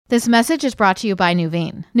This message is brought to you by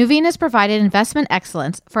Nuveen. Nuveen has provided investment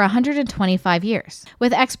excellence for 125 years.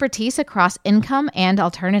 With expertise across income and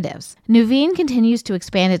alternatives, Nuveen continues to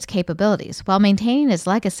expand its capabilities while maintaining its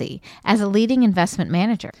legacy as a leading investment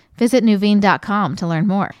manager. Visit Nuveen.com to learn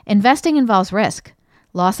more. Investing involves risk.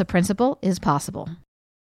 Loss of principal is possible.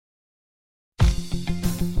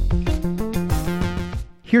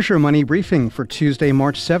 Here's your money briefing for Tuesday,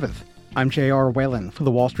 March 7th. I'm J.R. Whalen for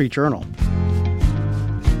the Wall Street Journal.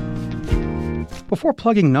 Before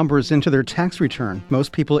plugging numbers into their tax return,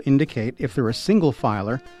 most people indicate if they're a single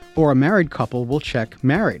filer or a married couple will check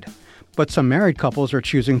married. But some married couples are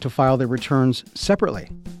choosing to file their returns separately.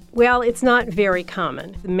 Well, it's not very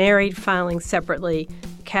common, the married filing separately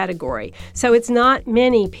category. So it's not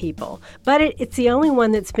many people, but it's the only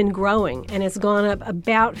one that's been growing and has gone up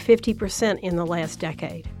about 50% in the last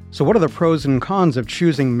decade. So what are the pros and cons of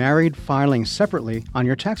choosing married filing separately on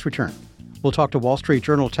your tax return? We'll talk to Wall Street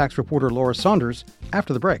Journal tax reporter Laura Saunders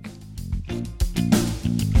after the break.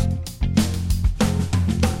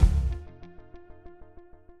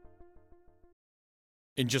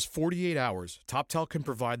 In just 48 hours, TopTel can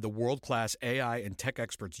provide the world-class AI and tech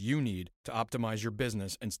experts you need to optimize your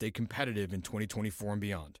business and stay competitive in 2024 and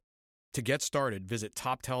beyond. To get started, visit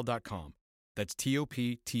TopTel.com. That's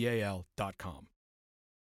TOPTAL.com.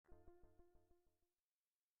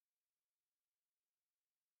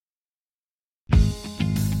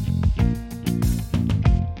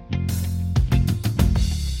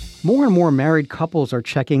 More and more married couples are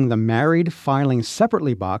checking the married filing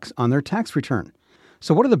separately box on their tax return.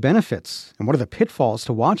 So what are the benefits and what are the pitfalls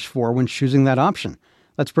to watch for when choosing that option?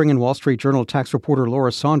 Let's bring in Wall Street Journal tax reporter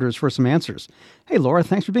Laura Saunders for some answers. Hey, Laura,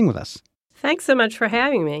 thanks for being with us. Thanks so much for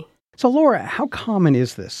having me. So, Laura, how common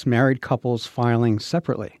is this, married couples filing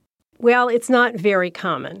separately? Well, it's not very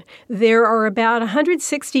common. There are about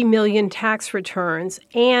 160 million tax returns,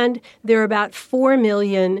 and there are about 4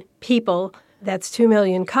 million people, that's 2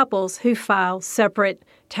 million couples, who file separate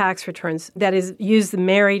tax returns. That is, use the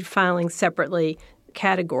married filing separately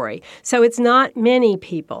category. So it's not many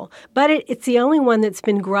people, but it's the only one that's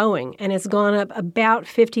been growing and has gone up about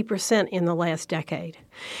 50% in the last decade.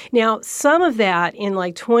 Now, some of that in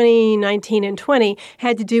like 2019 and 20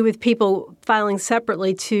 had to do with people filing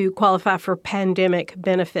separately to qualify for pandemic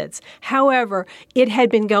benefits. However, it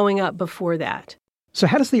had been going up before that. So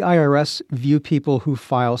how does the IRS view people who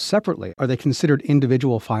file separately? Are they considered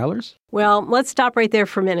individual filers? Well, let's stop right there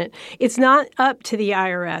for a minute. It's not up to the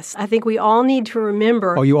IRS. I think we all need to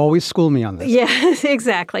remember... Oh, you always school me on this. Yes,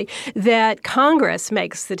 exactly. That Congress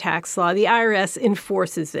makes the tax law. The IRS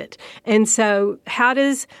enforces it. And so how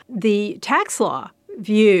does the tax law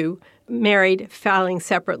view married filing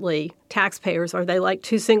separately taxpayers? Are they like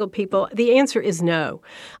two single people? The answer is no.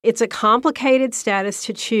 It's a complicated status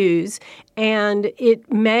to choose, and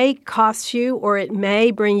it may cost you or it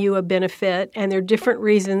may bring you a benefit, and there are different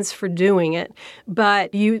reasons for doing it,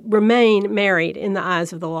 but you remain married in the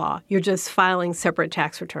eyes of the law. You're just filing separate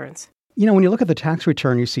tax returns. You know, when you look at the tax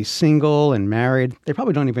return, you see single and married. They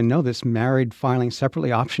probably don't even know this married filing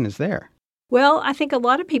separately option is there. Well, I think a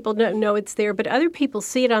lot of people don't know it's there, but other people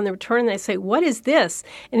see it on the return and they say, what is this?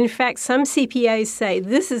 And in fact, some CPAs say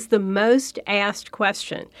this is the most asked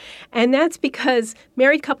question. And that's because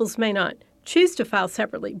married couples may not choose to file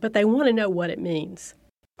separately, but they want to know what it means.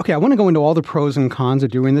 Okay, I want to go into all the pros and cons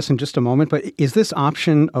of doing this in just a moment, but is this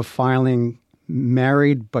option of filing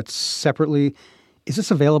married but separately, is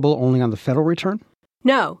this available only on the federal return?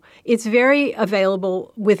 No, it's very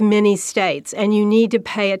available with many states, and you need to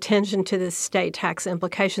pay attention to the state tax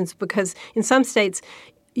implications because in some states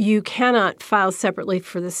you cannot file separately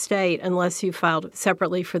for the state unless you filed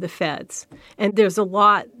separately for the feds. And there's a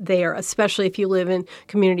lot there, especially if you live in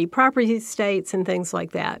community property states and things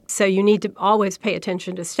like that. So you need to always pay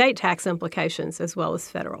attention to state tax implications as well as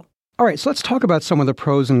federal. All right, so let's talk about some of the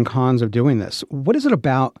pros and cons of doing this. What is it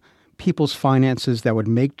about people's finances that would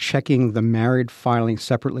make checking the married filing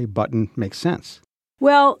separately button make sense?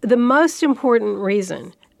 Well, the most important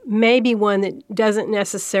reason may be one that doesn't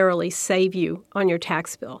necessarily save you on your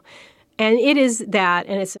tax bill. And it is that,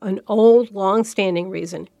 and it's an old, long-standing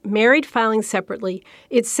reason, married filing separately,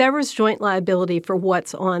 it severs joint liability for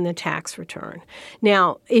what's on the tax return.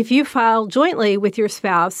 Now, if you file jointly with your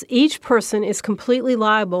spouse, each person is completely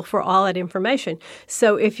liable for all that information.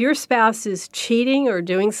 So if your spouse is cheating or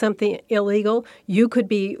doing something illegal, you could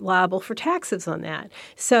be liable for taxes on that.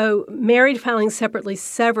 So married filing separately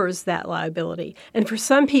severs that liability. And for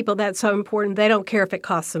some people, that's so important, they don't care if it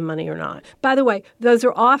costs them money or not. By the way, those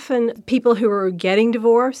are often people who are getting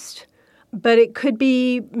divorced, but it could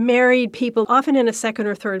be married people, often in a second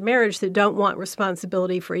or third marriage, that don't want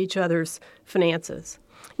responsibility for each other's finances.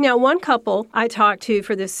 Now, one couple I talked to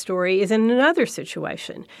for this story is in another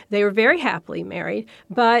situation. They were very happily married,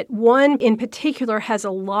 but one in particular has a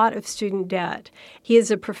lot of student debt. He is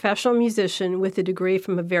a professional musician with a degree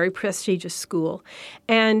from a very prestigious school,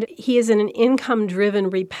 and he is in an income-driven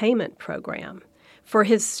repayment program for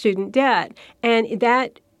his student debt, and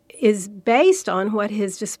that is based on what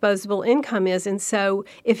his disposable income is. And so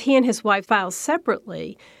if he and his wife file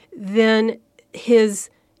separately, then his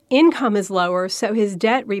income is lower, so his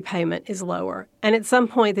debt repayment is lower. And at some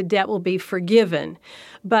point, the debt will be forgiven.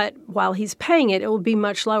 But while he's paying it, it will be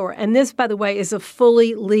much lower. And this, by the way, is a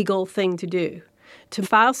fully legal thing to do, to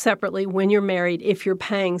file separately when you're married if you're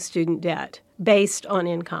paying student debt based on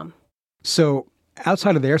income. So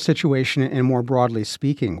outside of their situation and more broadly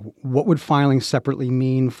speaking, what would filing separately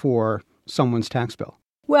mean for someone's tax bill?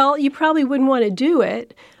 Well, you probably wouldn't want to do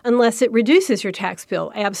it unless it reduces your tax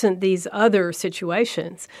bill, absent these other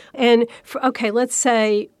situations. And, let's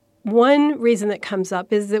say one reason that comes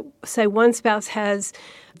up is that, say, one spouse has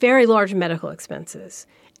very large medical expenses.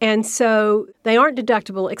 And so they aren't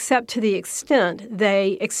deductible except to the extent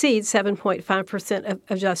they exceed 7.5% of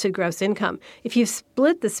adjusted gross income. If you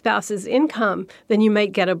split the spouse's income, then you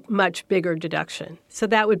might get a much bigger deduction. So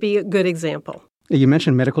that would be a good example. You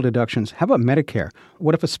mentioned medical deductions. How about Medicare?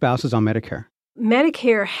 What if a spouse is on Medicare?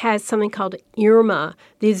 Medicare has something called IRMAA.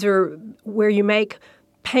 These are where you make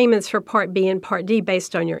payments for Part B and Part D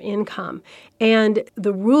based on your income. And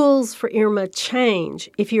the rules for IRMAA change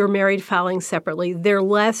if you're married filing separately. They're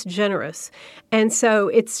less generous. And so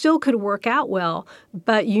it still could work out well,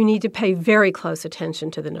 but you need to pay very close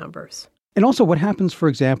attention to the numbers. And also, what happens, for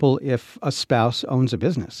example, if a spouse owns a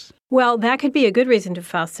business? Well, that could be a good reason to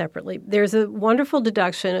file separately. There's a wonderful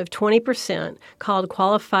deduction of 20% called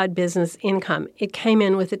qualified business income. It came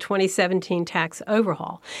in with the 2017 tax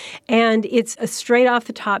overhaul. And it's a straight off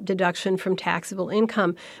the top deduction from taxable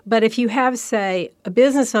income. But if you have, say, a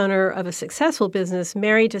business owner of a successful business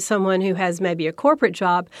married to someone who has maybe a corporate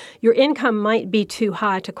job, your income might be too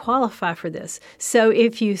high to qualify for this. So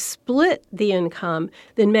if you split the income,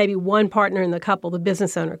 then maybe one partner in the couple, the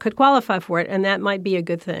business owner, could qualify for it, and that might be a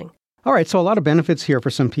good thing. All right, so a lot of benefits here for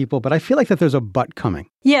some people, but I feel like that there's a but coming.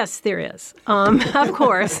 Yes, there is. Of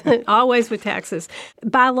course, always with taxes.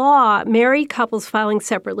 By law, married couples filing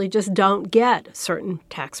separately just don't get certain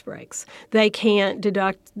tax breaks. They can't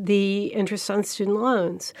deduct the interest on student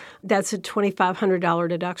loans. That's a $2,500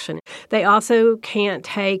 deduction. They also can't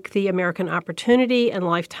take the American Opportunity and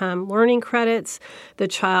Lifetime Learning credits, the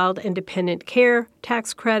Child and Dependent Care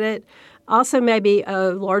tax credit. Also, maybe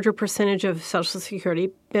a larger percentage of Social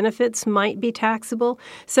Security benefits might be taxable.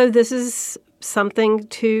 So this is something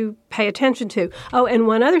to pay attention to. Oh, and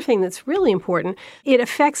one other thing that's really important, it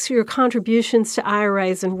affects your contributions to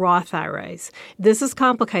IRAs and Roth IRAs. This is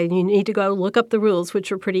complicated. You need to go look up the rules, which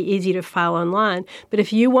are pretty easy to file online. But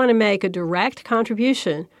if you want to make a direct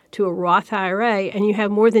contribution to a Roth IRA and you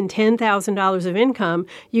have more than $10,000 of income,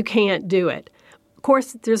 you can't do it. Of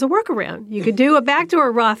course, there's a workaround. You could do a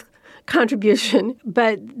backdoor Roth contribution,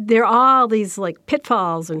 but there are all these like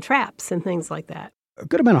pitfalls and traps and things like that. A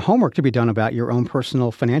good amount of homework to be done about your own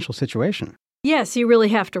personal financial situation. Yes, you really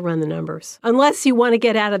have to run the numbers. Unless you want to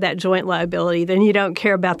get out of that joint liability, then you don't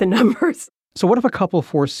care about the numbers. So what if a couple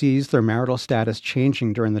foresees their marital status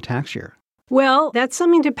changing during the tax year? Well, that's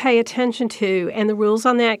something to pay attention to, and the rules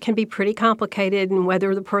on that can be pretty complicated, and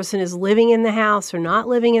whether the person is living in the house or not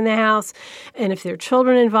living in the house, and if there are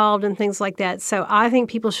children involved and things like that. So I think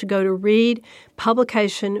people should go to read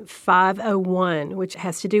Publication 501, which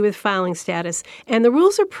has to do with filing status, and the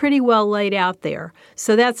rules are pretty well laid out there.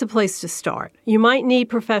 So that's a place to start. You might need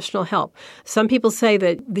professional help. Some people say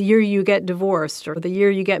that the year you get divorced or the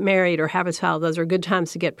year you get married or have a child, those are good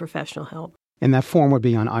times to get professional help. And that form would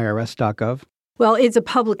be on irs.gov? Well, it's a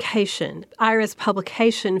publication, IRS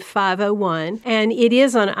Publication 501, and it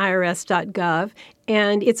is on irs.gov,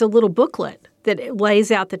 and it's a little booklet that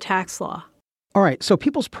lays out the tax law. All right, so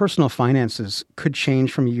people's personal finances could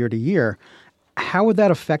change from year to year. How would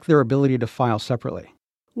that affect their ability to file separately?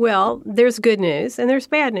 Well, there's good news and there's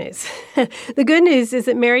bad news. The good news is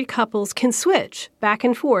that married couples can switch back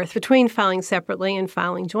and forth between filing separately and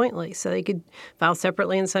filing jointly. So they could file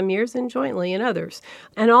separately in some years and jointly in others.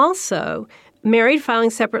 And also, married filing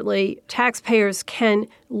separately, taxpayers can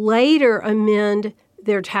later amend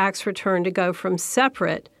their tax return to go from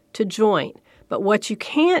separate to joint. But what you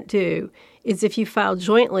can't do is if you file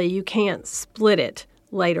jointly, you can't split it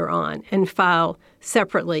later on and file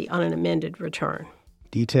separately on an amended return.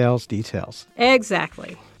 Details.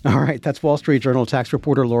 Exactly. All right. That's Wall Street Journal tax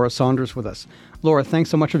reporter Laura Saunders with us. Laura, thanks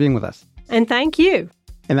so much for being with us. And thank you.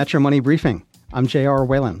 And that's your Money Briefing. I'm J.R.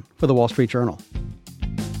 Whalen for the Wall Street Journal.